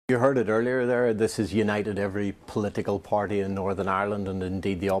You heard it earlier there, this has united every political party in Northern Ireland and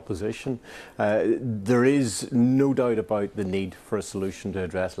indeed the opposition. There is no doubt about the need for a solution to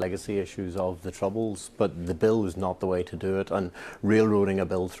address legacy issues of the Troubles, but the bill is not the way to do it, and railroading a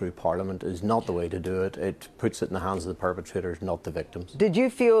bill through Parliament is not the way to do it. It puts it in the hands of the perpetrators, not the victims. Did you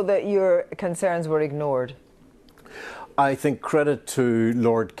feel that your concerns were ignored? I think credit to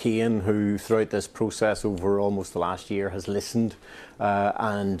Lord Keane, who throughout this process over almost the last year has listened,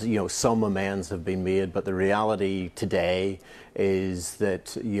 and some amends have been made, but the reality today is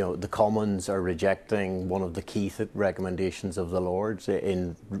that the Commons are rejecting one of the key recommendations of the Lords.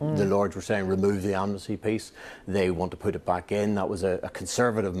 The Lords were saying remove the amnesty piece. They want to put it back in. That was a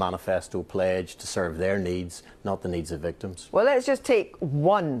Conservative manifesto pledge to serve their needs, not the needs of victims. Well, let's just take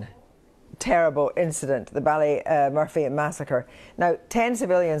one terrible incident, the Ballymurphy massacre. Now, 10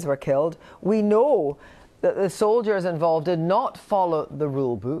 civilians were killed. We know that the soldiers involved did not follow the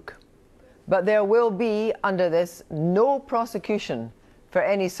rule book, but there will be, under this, no prosecution for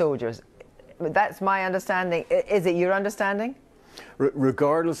any soldiers. That's my understanding. Is it your understanding?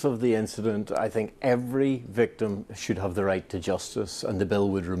 Regardless of the incident, I think every victim should have the right to justice, and the bill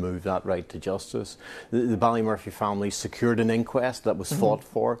would remove that right to justice. The Ballymurphy family secured an inquest that was fought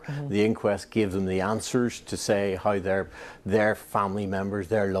for. The inquest gave them the answers to say how their family members,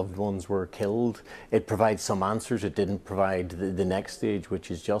 their loved ones were killed. It provides some answers. It didn't provide the next stage, which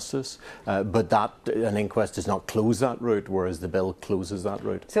is justice. But an inquest does not close that route, whereas the bill closes that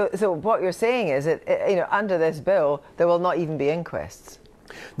route. So what you're saying is that under this bill, there will not even be inquests.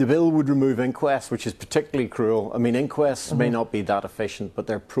 The bill would remove inquests, which is particularly cruel. I mean, inquests may not be that efficient, but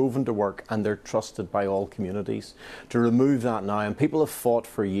they're proven to work and they're trusted by all communities. To remove that now, and people have fought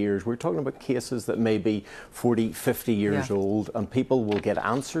for years. We're talking about cases that may be 40, 50 years old, and people will get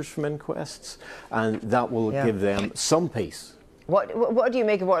answers from inquests, and that will give them some peace. What do you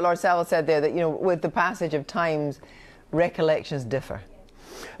make of what Lord Saville said there, that, with the passage of times, recollections differ?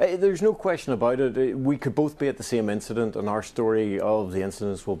 There's no question about it. We could both be at the same incident, and our story of the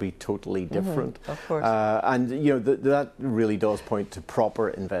incidents will be totally different. Of course. And that really does point to proper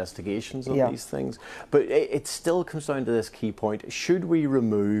investigations of these things. But it still comes down to this key point: should we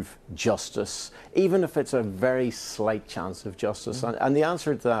remove justice, even if it's a very slight chance of justice? And the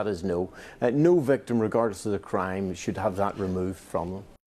answer to that is no. No victim, regardless of the crime, should have that removed from them.